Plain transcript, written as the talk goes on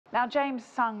Now, James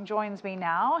Sung joins me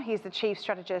now. He's the Chief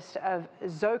Strategist of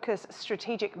Zocus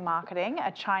Strategic Marketing,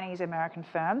 a Chinese-American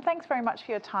firm. Thanks very much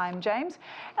for your time, James.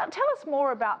 Now, tell us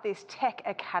more about this tech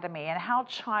academy and how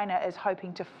China is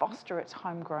hoping to foster its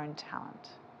homegrown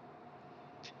talent.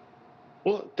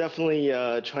 Well, definitely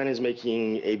China is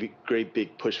making a great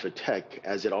big push for tech,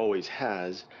 as it always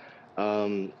has.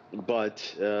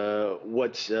 But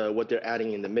what they're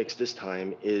adding in the mix this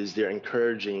time is they're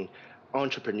encouraging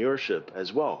entrepreneurship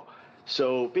as well.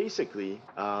 So basically,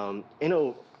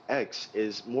 InnoX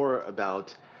is more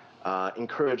about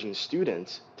encouraging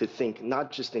students to think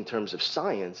not just in terms of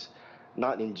science,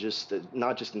 not just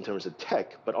in terms of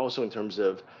tech, but also in terms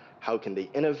of how can they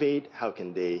innovate, how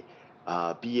can they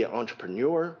be an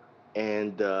entrepreneur,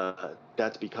 and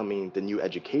that's becoming the new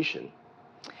education.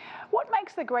 What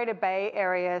makes the Greater Bay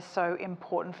Area so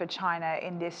important for China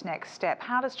in this next step?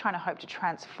 How does China hope to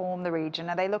transform the region?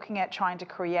 Are they looking at trying to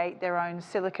create their own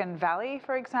Silicon Valley,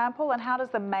 for example? And how does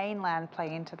the mainland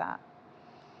play into that?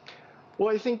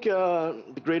 Well, I think the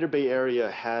Greater Bay Area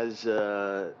has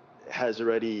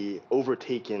already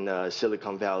overtaken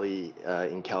Silicon Valley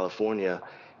in California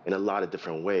in a lot of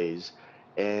different ways.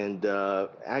 And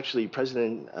actually,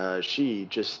 President Xi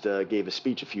just gave a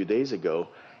speech a few days ago,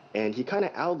 and he kind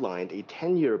of outlined a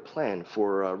 10-year plan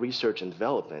for research and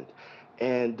development.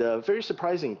 And very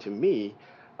surprising to me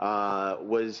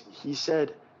was he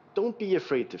said, "Don't be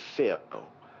afraid to fail."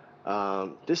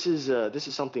 This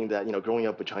is something that, growing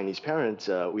up with Chinese parents,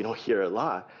 we don't hear a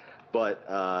lot. But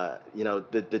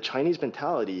the Chinese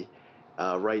mentality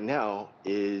right now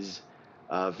is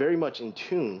very much in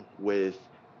tune with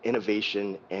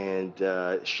innovation, and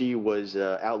she was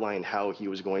outlined how he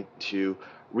was going to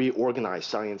reorganize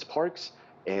science parks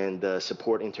and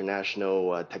support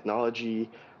international technology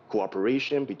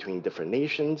cooperation between different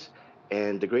nations,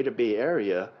 and the Greater Bay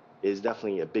Area is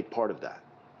definitely a big part of that.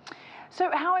 So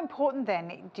how important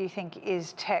then do you think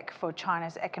is tech for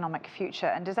China's economic future,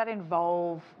 and does that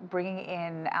involve bringing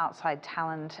in outside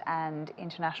talent and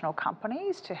international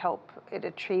companies to help it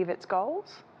achieve its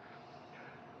goals?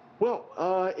 Well,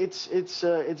 it's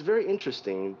very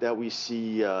interesting that we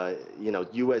see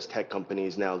U.S. tech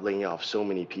companies now laying off so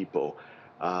many people.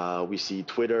 We see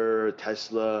Twitter,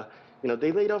 Tesla,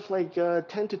 they laid off like 10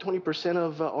 to 20%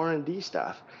 of R&D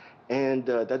staff, and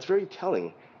that's very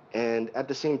telling. And at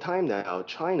the same time now,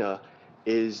 China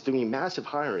is doing massive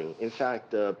hiring. In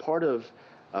fact, part of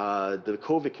the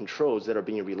COVID controls that are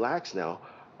being relaxed now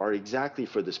are exactly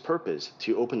for this purpose,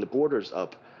 to open the borders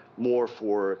up more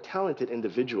for talented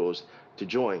individuals to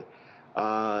join.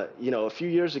 A few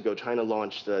years ago, China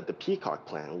launched the Peacock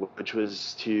Plan, which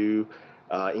was to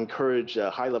encourage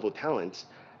high-level talents.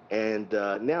 And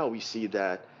now we see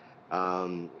that,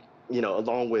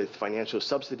 along with financial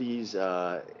subsidies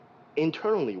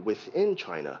internally within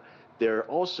China, they're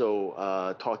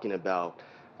also talking about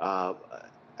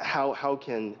how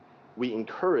can we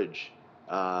encourage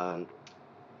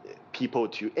people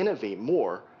to innovate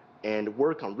more and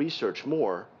work on research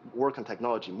more, work on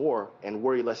technology more, and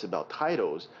worry less about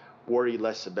titles, worry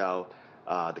less about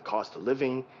the cost of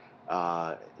living.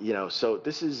 So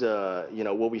this is,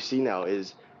 what we see now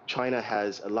is China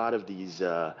has a lot of these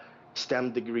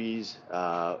STEM degrees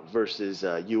versus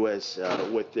U.S.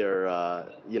 With their,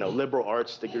 liberal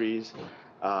arts degrees.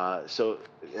 So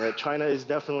China is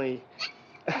definitely...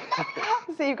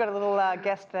 So you've got a little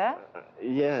guest there.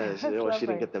 Yes, she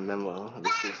didn't get the memo.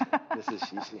 This is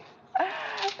Shishi.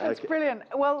 That's okay. Brilliant.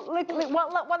 Well,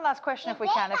 one last question, if we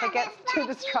can. If it gets too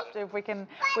disruptive, we can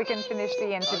finish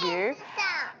the interview.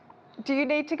 Do you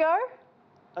need to go?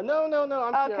 No,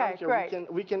 I'm here. Great.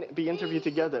 We can be interviewed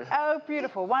together. Oh,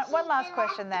 beautiful. One last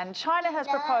question then. China has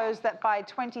proposed that by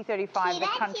 2035, the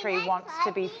country wants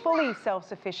to be fully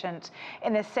self-sufficient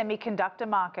in the semiconductor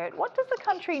market. What does the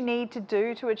country need to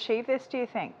do to achieve this, do you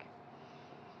think?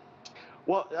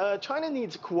 Well, China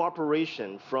needs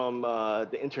cooperation from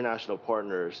the international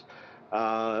partners.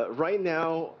 Right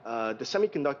now, the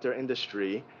semiconductor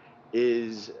industry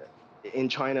is... in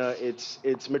China,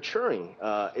 it's maturing.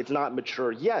 It's not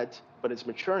mature yet, but it's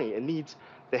maturing. It needs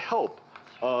the help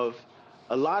of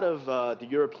a lot of the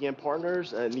European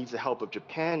partners. It needs the help of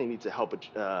Japan. It needs the help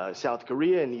of South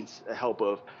Korea. It needs the help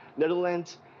of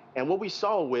Netherlands. And what we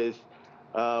saw with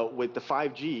the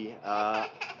 5G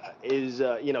is,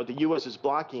 the U.S. is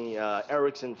blocking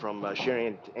Ericsson from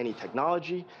sharing any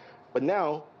technology. But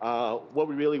now, what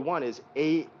we really want is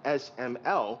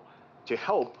ASML to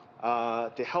help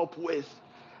with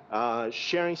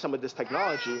sharing some of this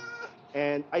technology.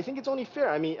 And I think it's only fair.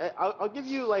 I mean, I'll give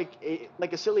you like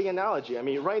a silly analogy. I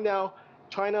mean, right now,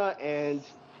 China and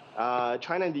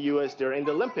the U.S., they're in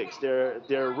the Olympics.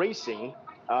 They're racing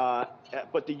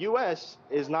But the U.S.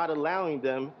 is not allowing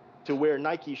them to wear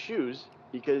Nike shoes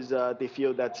because they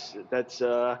feel that's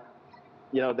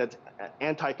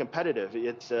anti-competitive.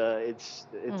 It's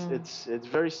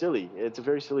very silly. It's a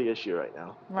very silly issue right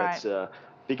now. Right.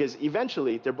 Because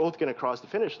eventually they're both going to cross the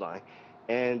finish line,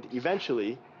 and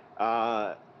eventually,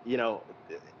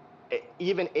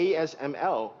 even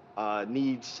ASML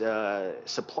needs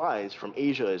supplies from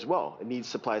Asia as well. It needs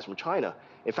supplies from China.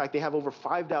 In fact, they have over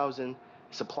 5,000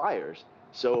 suppliers.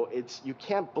 So you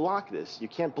can't block this. You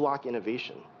can't block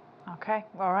innovation. Okay,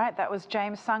 all right. That was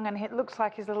James Sung, and it looks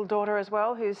like his little daughter as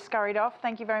well, who's scurried off.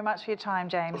 Thank you very much for your time,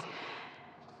 James.